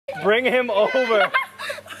Bring him over.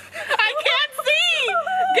 I can't see!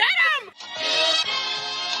 Get him!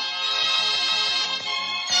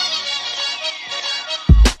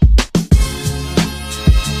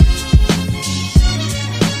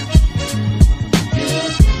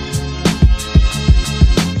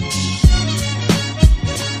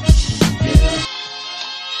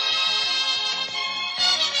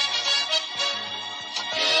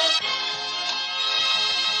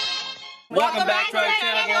 Welcome back to our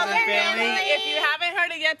channel, Golden Family. If you haven't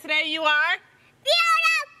heard it yet today, you are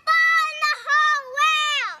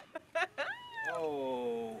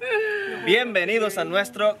Oh. Bienvenidos a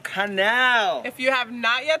nuestro canal. If you have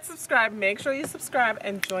not yet subscribed, make sure you subscribe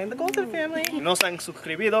and join the Golden Family. Si no se han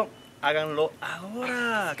suscribido, háganlo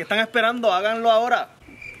ahora. ¿Qué están esperando? Háganlo ahora.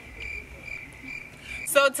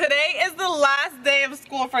 So today is the last day of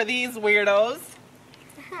school for these weirdos.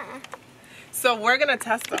 So we're gonna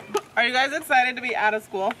test them. Are you guys excited to be out of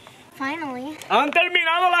school? Finally. Han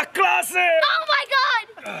terminado las clases. Oh my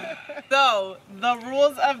god! So the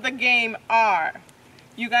rules of the game are,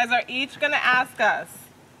 you guys are each gonna ask us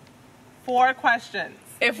 4 questions.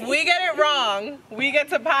 If we get it wrong, we get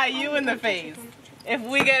to pie you in the face. If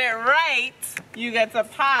we get it right, you get to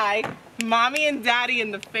pie mommy and daddy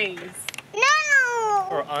in the face. No!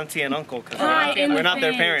 Or auntie and uncle, because in we're the not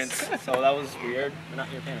their face. parents. So that was weird. We're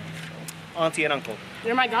not your parents. So, auntie and uncle.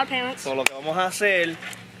 They're my godparents. So lo que vamos a hacer,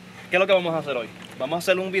 ¿qué es lo que vamos a hacer hoy? Vamos a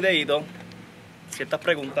hacer un videito, ciertas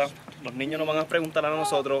preguntas. Los niños nos van a preguntar a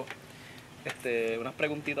nosotros unas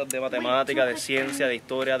preguntitas de matemática, de ciencia, de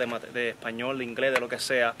historia, de español, de inglés, de lo que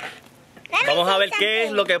sea. Vamos a ver qué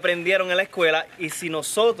es lo que aprendieron en la escuela y si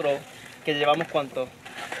nosotros, que llevamos ¿cuánto?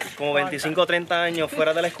 Como 25 o 30 años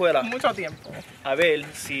fuera de la escuela, Mucho tiempo. a ver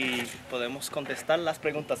si podemos contestar las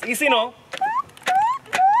preguntas. Y si no,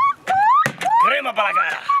 crema para la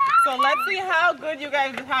cara. So let's see how good you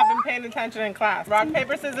guys have been paying attention in class. Rock,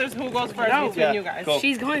 paper, scissors, who goes first No. between Yeah, you guys? go.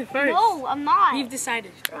 She's going first. No, I'm not. We've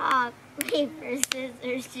decided. Rock, paper,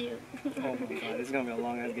 scissors, shoot. Oh my god, this is gonna be a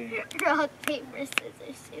long ass game. Rock, paper,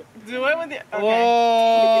 scissors, shoot. Do it with your... Okay.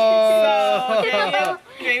 Whoa! So, That's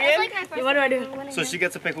Javian, like my first What do I do? one. So she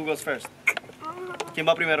gets to pick who goes first. ¿Quién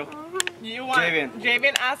va primero? you want... Javian.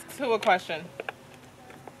 Javian asks who a question.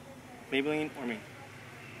 Maybelline or me?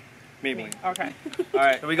 Maybelline. Okay.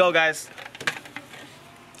 Alright, here we go, guys.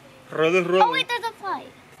 Rodo, rodo. Oh wait, there's a fly.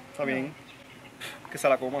 Está bien. Que se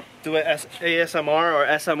la coma. Do it ASMR or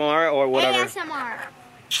SMR or whatever. ASMR.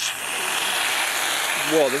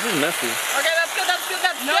 Whoa, this is messy. Okay, that's good, that's good,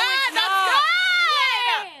 that's No, good, it's that's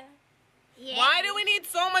not. good! Yeah. Why do we need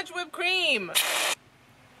so much whipped cream?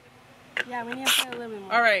 Yeah, we need to put a little bit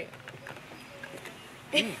more. All right.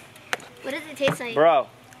 What does it taste like? Bro,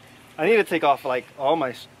 I need to take off like all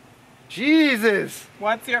my... Jesus!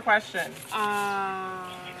 What's your question?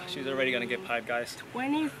 She's already gonna get pied, guys.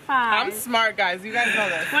 25. I'm smart, guys. You guys know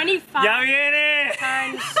this. 25 ¡Ya viene!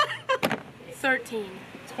 times 13.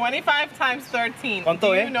 25 times 13. ¿Cuánto Do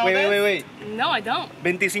you es? know Wait, this? wait, wait, No, I don't.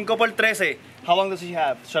 25 por 13. How long does she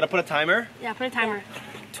have? Should I put a timer? Yeah, put a timer.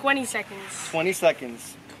 20 seconds. 20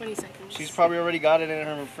 seconds. 20 seconds. She's probably already got it in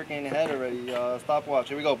her freaking head already. Stopwatch.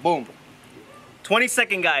 Here we go. Boom. 20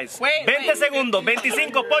 seconds, guys. Wait, 20 wait. segundos.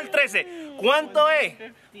 25 por 13. ¿Cuánto es?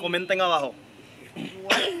 Comenten abajo.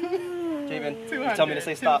 Javen, 200, tell me to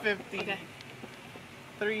say stop. 250, Okay.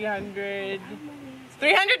 300.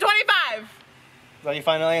 325! Is that your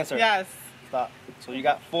final answer? Yes. Stop. So you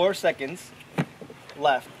got 4 seconds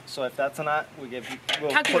left. So if that's not,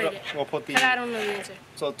 Calculate it. we'll put the... Because I don't know the answer.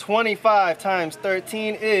 So 25 times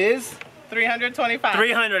 13 is 325.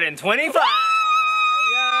 325.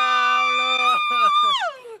 ¡Diablo!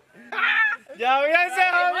 ¡Ya víanse,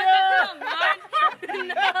 Javier!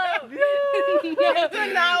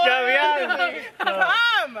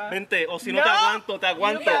 Come! Vente, o si no, No. te You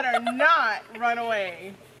aguanto. better not run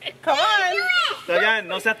away. Come on. Dayan,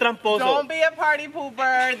 no seas tramposo. Don't be a party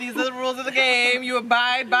pooper. These are the rules of the game. You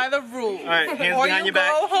abide by the rules. All right, hands or behind you your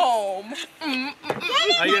back. go home.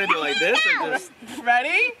 Are you gonna do it like this or just...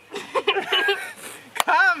 Ready?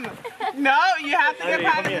 Come. No, you have to get Hey,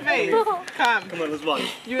 pat come in the here. face. Come. Come on, let's watch.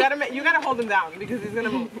 You gotta hold him down because he's gonna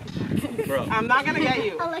move. Bro, I'm not gonna get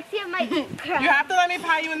you. Alexia might cry. You have to let me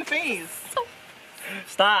pat you in the face.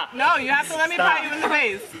 stop. No, you have to let me Stop. pat you in the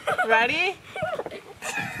face. Ready?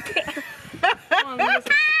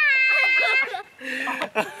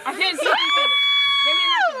 I can't see anything. Give me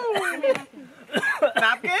a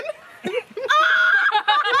Napkin?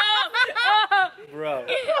 Bro.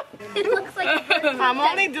 It looks like I'm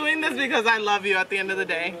only doing this because I love you at the end of the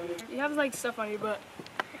day. You have like stuff on your butt.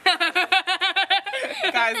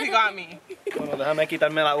 Guys, he got me. Bueno, déjame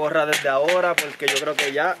quitarme la gorra desde ahora porque yo creo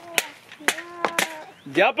que ya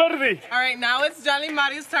Ya perdí. All right, now it's Johnny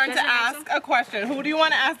Mari's turn to ask a question. Who do you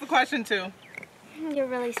want to ask the question to? You're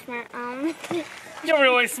really smart. You're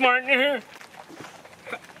really smart. No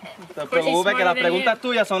te preocupes que las preguntas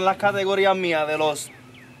tuyas son las categorías mías de los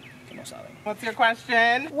que no saben. What's your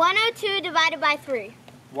question? 102 divided by 3.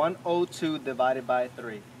 102 divided by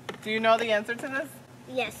 3. Do you know the answer to this?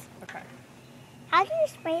 Yes. Okay. How do you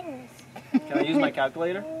spray this? Can I use my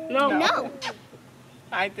calculator? No. No.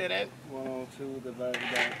 I didn't. 102 divided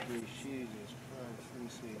by 3. Jesus Christ. Let me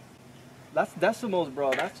see. That's decimals,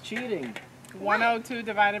 bro. That's cheating. 102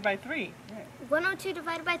 divided by 3. 102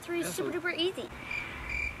 divided by 3 is super duper easy.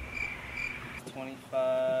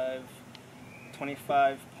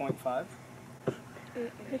 25.5.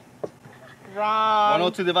 Wrong.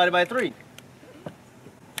 102 divided by 3.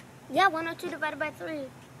 Yeah, 102 divided by 3. Okay,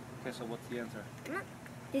 so what's the answer?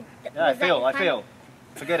 Did, Yeah, I was that fail. your I final- fail.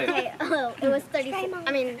 Forget it. Okay, oh, it was 34.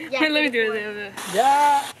 I mean, yeah. Let me do 34. it.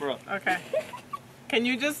 Yeah. Bro. Okay. Can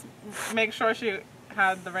you just make sure she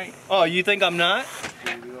had the right? Oh, you think I'm not?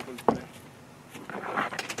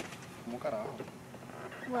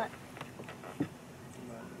 What?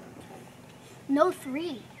 No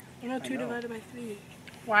 3. 102 divided by 3.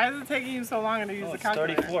 Why is it taking you so long to use Oh, the it's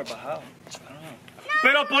calculator? 34, but how? I don't know.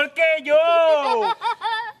 Pero ¿por qué yo?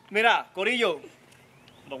 Mira, Corillo.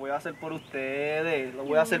 Lo voy a hacer por ustedes. Lo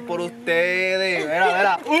voy a hacer por ustedes. Mira,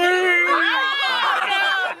 mira.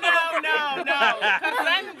 No. Because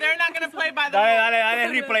then they're not going to play by the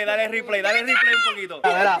Dale replay un poquito.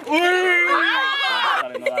 Mira.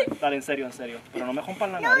 Dale, no, dale, en serio. Pero no me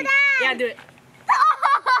rompan la nariz. Yeah, do it.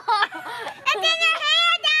 It's in your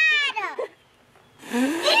hair, Dad!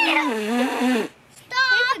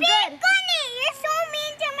 Stop it, Gunny! You're so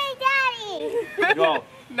mean to my daddy! Yo, this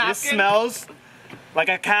Napkin. smells like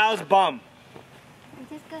a cow's bum.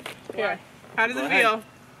 This is good. Here. How does Go it ahead. feel?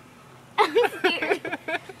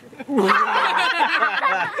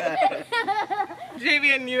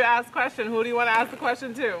 Javian, you asked question. Who do you want to ask the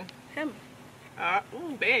question to? Him.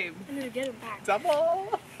 Ooh, babe. I need to get it back.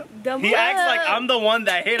 Double. He acts like I'm the one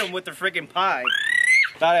that hit him with the freaking pie.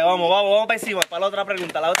 Dale, vamos para encima, para la otra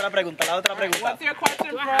pregunta. What's your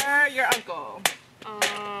question for your uncle?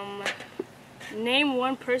 Name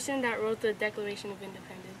one person that wrote the Declaration of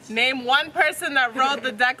Independence. Name one person that wrote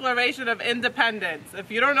the Declaration of Independence. If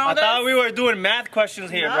you don't know I this, thought we were doing math questions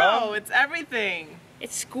here, no, bro. it's everything.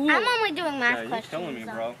 It's school. I'm only doing math Yeah, you're questions. killing me,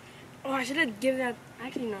 bro. Oh, I should have given that.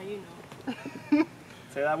 Actually, no, you know.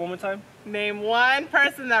 Say that one more time. Name one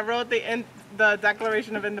person that wrote the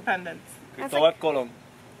Declaration of Independence. Cristóbal Colón.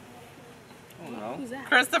 Oh, no. Who's that?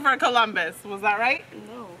 Christopher Columbus. Was that right?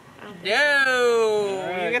 No. I don't think No.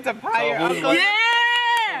 Alright. You get to pie So your who's uncle. the-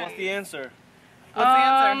 Yeah! What's the answer? What's the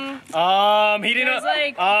answer? He didn't. There's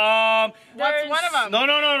like- What's one of them? No.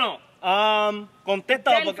 Contesta.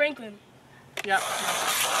 Ben Franklin. Yep.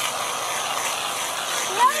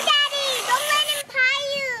 No, Daddy! Don't let him pie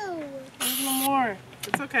you! There's no more.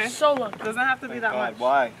 It's okay. So lucky. Doesn't have to be that much.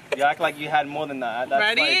 Why? You act like you had more than that. That's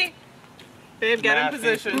Ready? like- Babe, get in math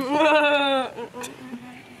position. You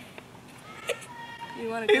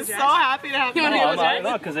want to He's so happy to have you. wanna No, go I'm Jack?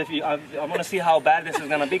 not, because if you, I'm gonna see how bad this is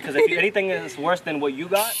gonna be. Because if anything is worse than what you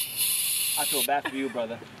got, I feel bad for you,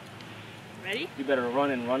 brother. Ready? You better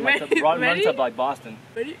run like Ready? run Ready? to like Boston.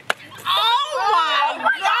 Ready? Oh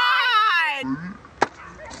my God!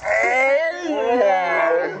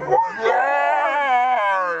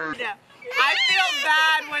 I feel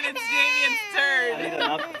bad when it's Jamian's I turn. need a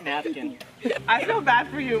napkin. I feel bad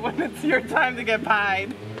for you when it's your time to get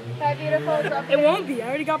pied. Hi, beautiful. It won't be. I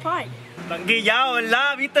already got pie. Están guillados,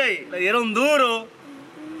 ¿verdad? ¿Viste? Le dieron duro.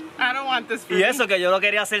 I don't want this for Y you. eso que yo lo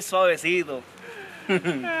quería hacer suavecito. Que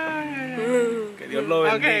Dios lo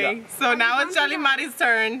bendiga. Okay, so now it's Johnny Mari's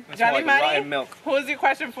turn. It's Johnny like rotten Mari, milk. who is your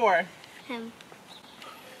question for? Him.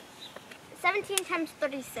 17 times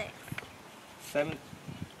 36. 7,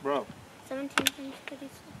 bro. 17 times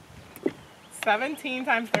 36. 17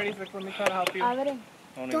 times 36. Let me try to help you. Don't even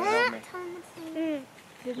help me. Don't tell him what's in it.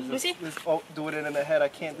 Lucy? Do it in the head. I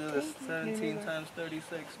can't do this. 17 times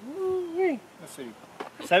 36. Let's see.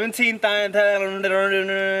 17 times. I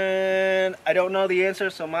don't know the answer,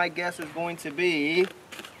 so my guess is going to be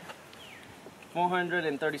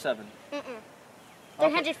 437.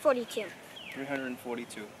 342.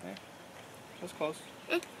 342. Okay. That's close.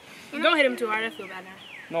 Don't hit him too hard. I feel bad now.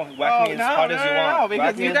 No, whack me as hard as you want. because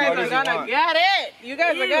Whack me you as guys hard are as you gonna want. get it. You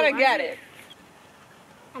guys are gonna get it.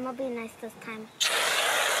 I'm gonna be nice this time.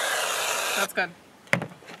 That's good.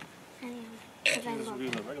 Anyway, 'cause I This is love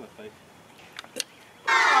really him. a regular fight.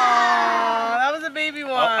 Aww, that was a baby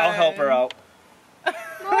one. I'll help her out.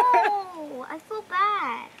 No, I feel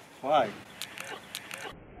bad. Why?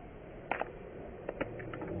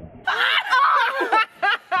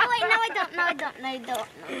 No, don't.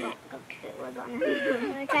 No. Okay, we're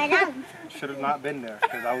gonna try it out. Should have not been there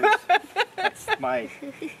because that's my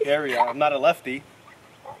area. I'm not a lefty.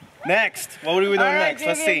 Next, what are we doing Alright, next?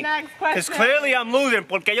 Let's Jimmy, see. next Because question. clearly I'm losing.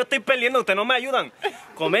 Porque yo estoy perdiendo, ustedes no me ayudan.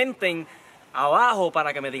 Comenten abajo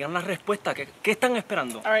para que me digan la respuesta. ¿Qué están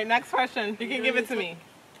esperando? All right, next question. You can give it to me.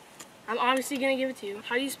 I'm obviously gonna give it to you.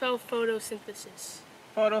 How do you spell photosynthesis?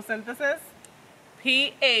 Photosynthesis.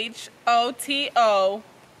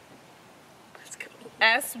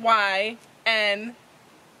 PHOTOSYN.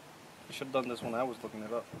 You should have done this when I was looking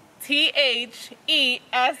it up. THESIS.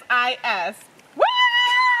 Woo!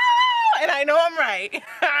 And I know I'm right.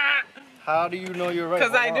 How do you know you're right?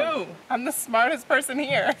 Because I Hold on. do. I'm the smartest person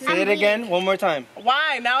here. Say it again, one more time.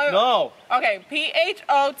 Why? Now. No. Okay.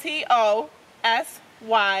 PHOTOSYN.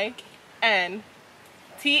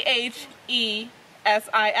 THESIS.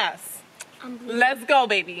 Let's go,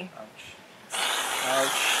 baby. Ouch.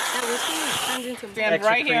 That whiskey turns into Stand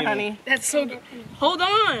Extra right here, creamy. honey. That's so good. Hold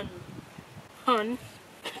on. Hun.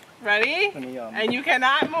 Ready? Let me, And you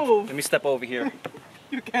cannot move. let me step over here.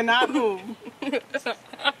 You cannot move. If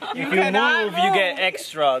you cannot move, you get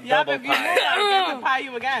extra Yep, double if you move, pie. I get to pie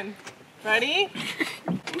you again. Ready?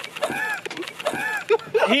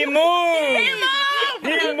 He moved!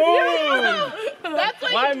 He moved! That's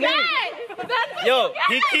what Why you me? get. That's what Yo,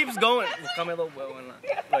 he keeps going.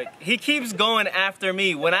 Like, he keeps going after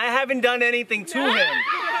me when I haven't done anything to him.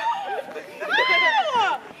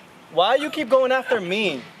 Why you keep going after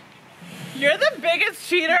me? You're the biggest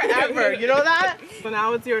cheater ever. You know that? So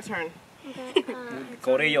now it's your turn. Okay,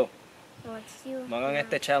 Corillo, so it's you. no hagan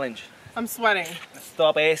este challenge. I'm sweating.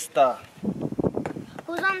 Esto apesta.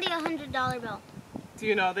 Who's on the $100 bill? Do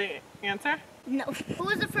you know the answer? No. Who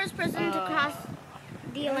was the first person to cross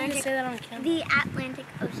the I'm gonna Atlantic, say that on camera. the Atlantic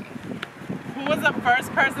Ocean? Who was the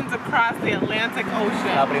first person to cross the Atlantic La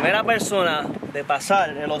Ocean? primera persona de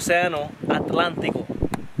pasar el océano Atlántico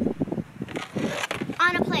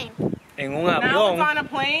On a plane. en un Now it's avión. on a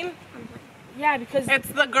plane. Yeah, because It's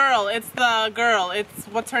the girl. It's the girl. It's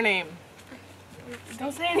what's her name?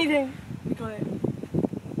 don't say anything. Go ahead.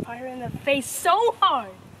 Fire in the face so hard.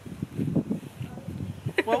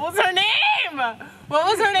 What was her name? What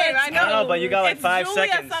was her name? I know. I don't know, but you got like it's 5 Julia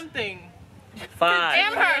seconds. something. 5,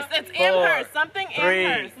 Amherst. It's 4, Amherst. Something 3,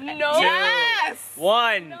 Amherst. No. Yes.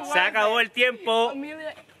 1. Se acabó el tiempo.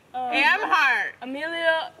 Amelia. Amhart.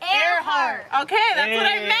 Amelia Earhart. Okay, that's what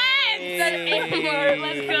I meant. Amhart.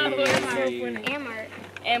 Let's go. Amhart.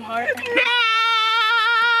 Amhart. Don't put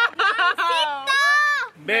a lot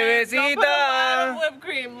of Bebecita. whipped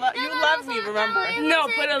cream. You love me, remember? No,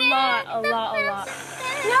 put a lot.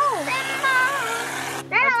 No. That's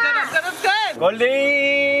good. That's good. That's good.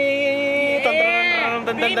 Goldie. Yeah.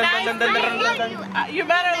 Be nice to me. You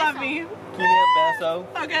better love me. Give me a beso.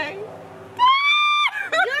 Okay. You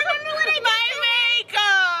remember what I did? My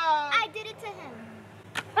makeup. I did it to him.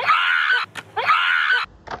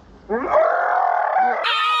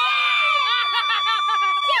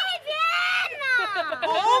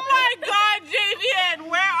 Oh my God, JVN,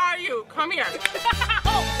 where are you? Come here.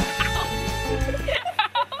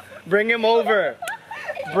 Bring him over.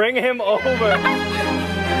 Bring him over.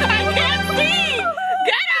 I can't see.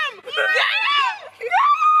 Get him.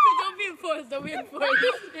 Don't be enforced. Don't be enforced.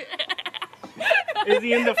 Is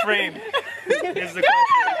he in the frame? Is the question.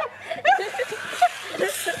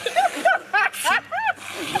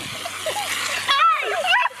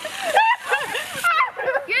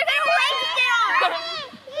 You're gonna waste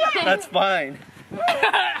it. That's fine.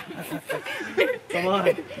 Come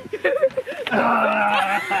on.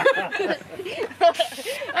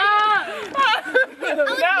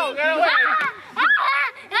 No, get away.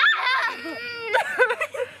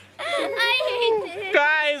 I hate it.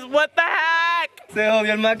 Guys, what the heck? Se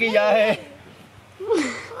jodió el maquillaje.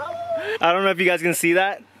 I don't know if you guys can see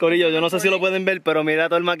that. Corillo, yo no sé si lo pueden ver, pero mira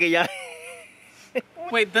todo el maquillaje.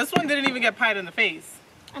 Wait, this one didn't even get pied in the face.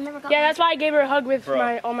 I never got Yeah, that's why I gave her a hug with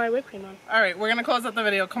Bro. all my whipped cream on. All right, we're gonna close up the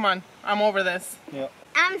video. Come on, I'm over this.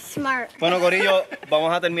 I'm smart. Bueno, Corillo,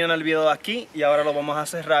 vamos a terminar el video aquí y ahora lo vamos a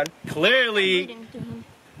cerrar. Clearly,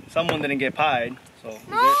 someone didn't get pied. So,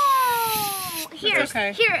 No! Here, It's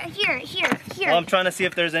okay. here. well, I'm trying to see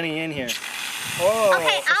if there's any in here. Oh,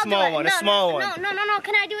 Okay, a I'll small do it. one, no, a small no, one. No.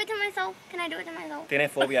 Can I do it to myself? Tiene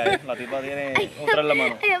fobia, La tipa tiene otra en la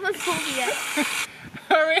mano. I have a phobia.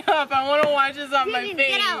 Hurry up, I wanna watch this on my Vivian,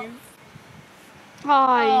 face. get out.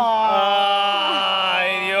 Hi. Ay,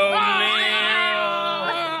 Dios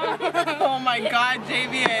mío. Oh my God,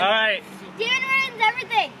 JVN. All right, David ruins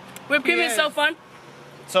everything. Whipped cream is so fun.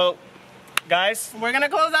 so, Guys, we're gonna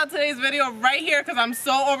close out today's video right here because I'm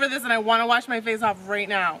so over this and I want to wash my face off right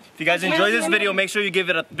now. if you guys enjoyed this video, make sure you give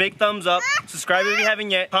it a big thumbs up. Subscribe if you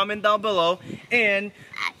haven't yet. Comment down below. And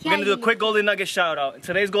we're gonna do a quick Golden Nugget shout out.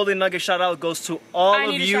 Today's Golden Nugget shout out goes to all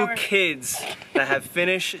of you kids that have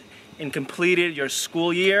finished and completed your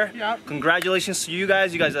school year. Yep. Congratulations to you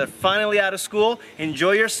guys. You guys are finally out of school.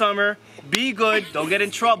 Enjoy your summer. Be good. Don't get in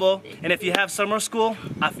trouble. And if you have summer school,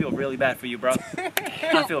 I feel really bad for you, bro.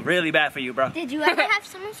 I feel really bad for you, bro. Did you ever have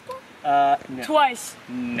summer school? No. Twice.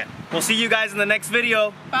 No. We'll see you guys in the next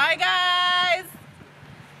video. Bye, guys.